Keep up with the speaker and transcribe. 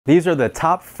These are the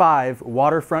top 5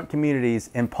 waterfront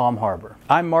communities in Palm Harbor.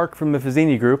 I'm Mark from the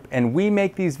Fazzini Group, and we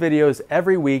make these videos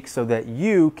every week so that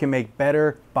you can make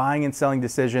better buying and selling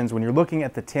decisions when you're looking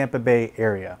at the Tampa Bay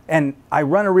area. And I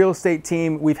run a real estate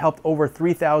team. We've helped over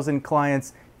 3,000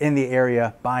 clients in the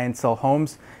area buy and sell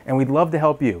homes, and we'd love to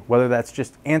help you, whether that's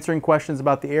just answering questions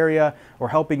about the area or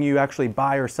helping you actually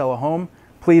buy or sell a home.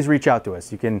 Please reach out to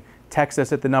us. You can text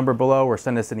us at the number below or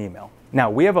send us an email. Now,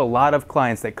 we have a lot of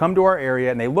clients that come to our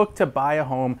area and they look to buy a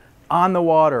home on the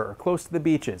water or close to the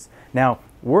beaches. Now,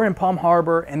 we're in Palm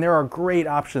Harbor and there are great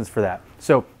options for that.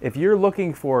 So if you're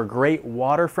looking for great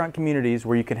waterfront communities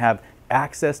where you can have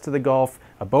access to the Gulf,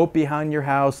 a boat behind your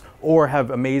house, or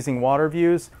have amazing water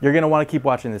views, you're gonna wanna keep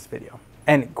watching this video.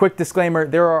 And quick disclaimer,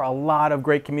 there are a lot of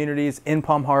great communities in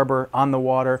Palm Harbor on the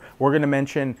water. We're gonna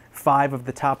mention 5 of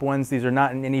the top ones. These are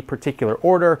not in any particular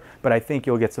order, but I think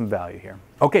you'll get some value here.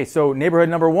 Okay, so neighborhood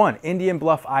number 1, Indian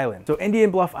Bluff Island. So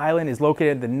Indian Bluff Island is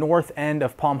located at the north end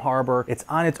of Palm Harbor. It's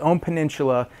on its own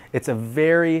peninsula. It's a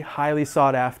very highly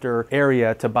sought after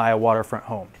area to buy a waterfront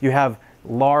home. You have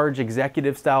large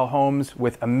executive style homes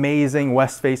with amazing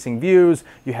west facing views.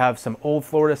 You have some old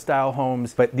Florida style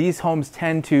homes, but these homes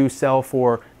tend to sell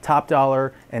for top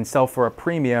dollar and sell for a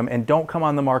premium and don't come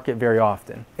on the market very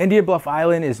often. Indian Bluff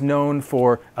Island is known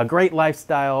for a great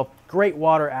lifestyle, great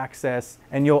water access,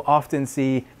 and you'll often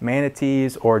see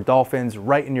manatees or dolphins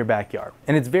right in your backyard.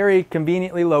 And it's very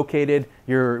conveniently located.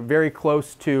 You're very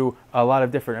close to a lot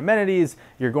of different amenities.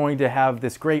 You're going to have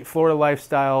this great Florida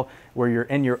lifestyle where you're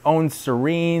in your own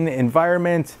serene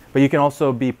environment, but you can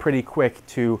also be pretty quick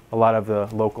to a lot of the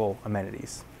local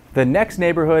amenities. The next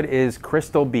neighborhood is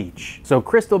Crystal Beach. So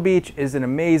Crystal Beach is an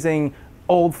amazing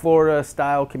old Florida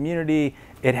style community.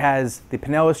 It has the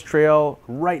Pinellas Trail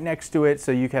right next to it,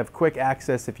 so you can have quick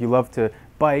access if you love to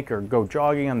bike or go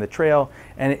jogging on the trail.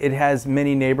 And it has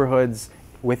many neighborhoods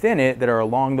within it that are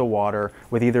along the water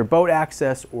with either boat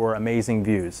access or amazing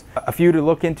views. A few to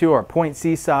look into are Point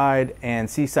Seaside and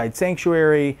Seaside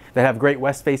Sanctuary that have great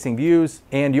west-facing views,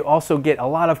 and you also get a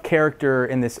lot of character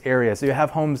in this area. So you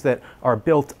have homes that are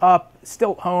built up,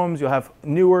 stilt homes, you'll have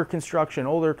newer construction,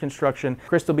 older construction.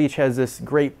 Crystal Beach has this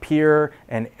great pier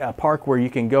and a park where you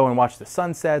can go and watch the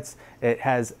sunsets. It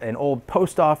has an old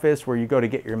post office where you go to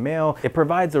get your mail. It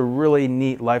provides a really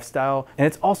neat lifestyle, and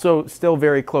it's also still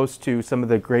very close to some of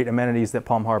the great amenities that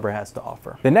Palm Harbor has to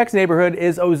offer. The next neighborhood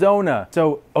is Ozona.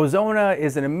 So Ozona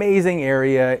is an amazing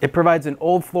area. It provides an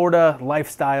old Florida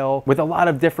lifestyle with a lot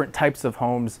of different types of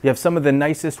homes. You have some of the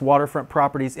nicest waterfront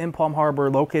properties in Palm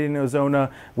Harbor located in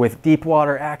Ozona with deep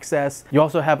water access. You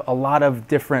also have a lot of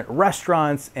different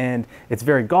restaurants, and it's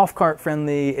very golf cart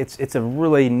friendly. It's a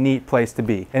really neat place to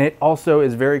be. And it also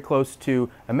is very close to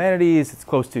amenities. It's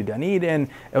close to Dunedin.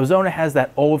 Ozona has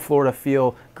that old Florida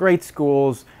feel, great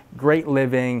schools, great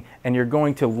living, and you're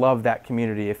going to love that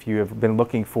community if you have been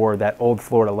looking for that old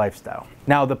Florida lifestyle.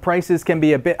 Now, the prices can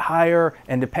be a bit higher,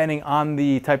 and depending on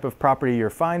the type of property you're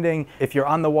finding, if you're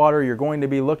on the water, you're going to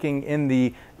be looking in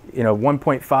the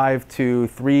 1.5 to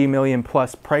 3 million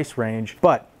plus price range,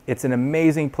 but it's an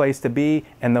amazing place to be,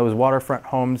 and those waterfront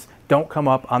homes don't come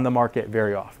up on the market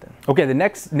very often. Okay, the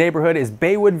next neighborhood is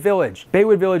Baywood Village.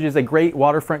 Baywood Village is a great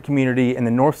waterfront community in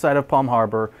the north side of Palm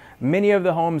Harbor. Many of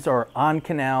the homes are on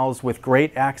canals with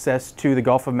great access to the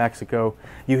Gulf of Mexico.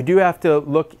 You do have to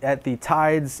look at the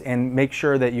tides and make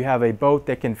sure that you have a boat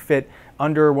that can fit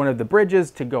under one of the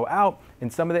bridges to go out in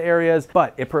some of the areas,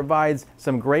 but it provides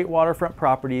some great waterfront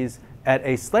properties at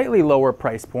a slightly lower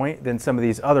price point than some of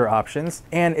these other options.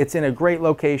 And it's in a great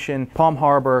location, Palm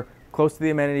Harbor, close to the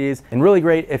amenities, and really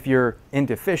great if you're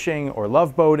into fishing or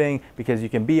love boating, because you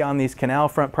can be on these canal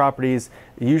front properties,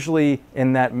 usually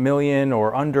in that million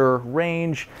or under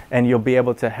range, and you'll be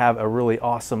able to have a really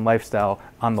awesome lifestyle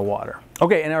on the water.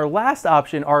 Okay, and our last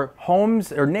option are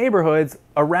homes or neighborhoods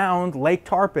around Lake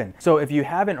Tarpon. So if you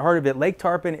haven't heard of it, Lake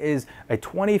Tarpon is a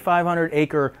 2,500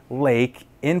 acre lake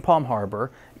in Palm Harbor.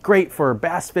 Great for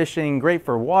bass fishing, great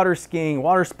for water skiing,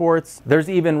 water sports. There's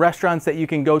even restaurants that you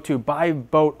can go to by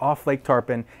boat off Lake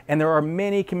Tarpon, and there are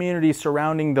many communities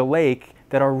surrounding the lake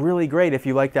that are really great if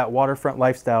you like that waterfront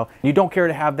lifestyle. You don't care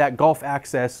to have that Gulf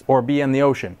access or be in the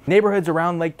ocean. Neighborhoods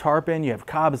around Lake Tarpon, you have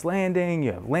Cobb's Landing,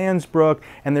 you have Landsbrook,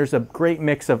 and there's a great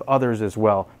mix of others as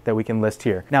well that we can list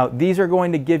here. Now, these are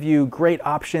going to give you great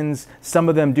options. Some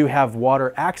of them do have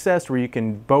water access where you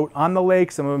can boat on the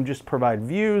lake. Some of them just provide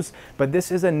views, but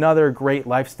this is another great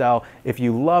lifestyle. If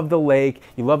you love the lake,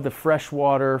 you love the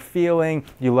freshwater feeling,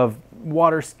 you love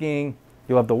water skiing,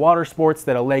 you love the water sports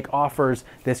that a lake offers,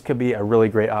 this could be a really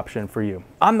great option for you.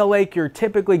 On the lake, you're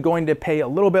typically going to pay a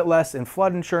little bit less in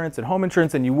flood insurance and home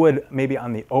insurance than you would maybe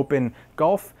on the open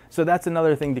Gulf. So that's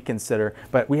another thing to consider.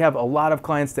 But we have a lot of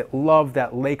clients that love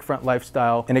that lakefront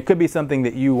lifestyle, and it could be something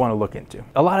that you want to look into.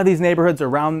 A lot of these neighborhoods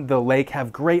around the lake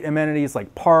have great amenities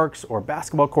like parks or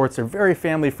basketball courts. They're very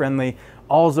family friendly,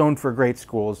 all zoned for great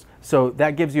schools. So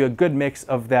that gives you a good mix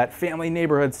of that family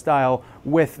neighborhood style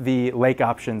with the lake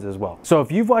options as well. So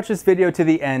if you've watched this video to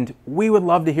the end, we would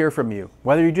love to hear from you.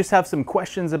 Whether you just have some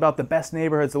questions about the best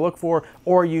neighborhoods to look for,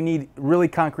 or you need really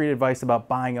concrete advice about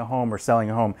buying a home or selling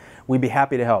a home, we'd be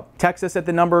happy to help. Text us at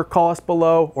the number, call us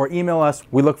below, or email us.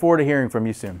 We look forward to hearing from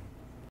you soon.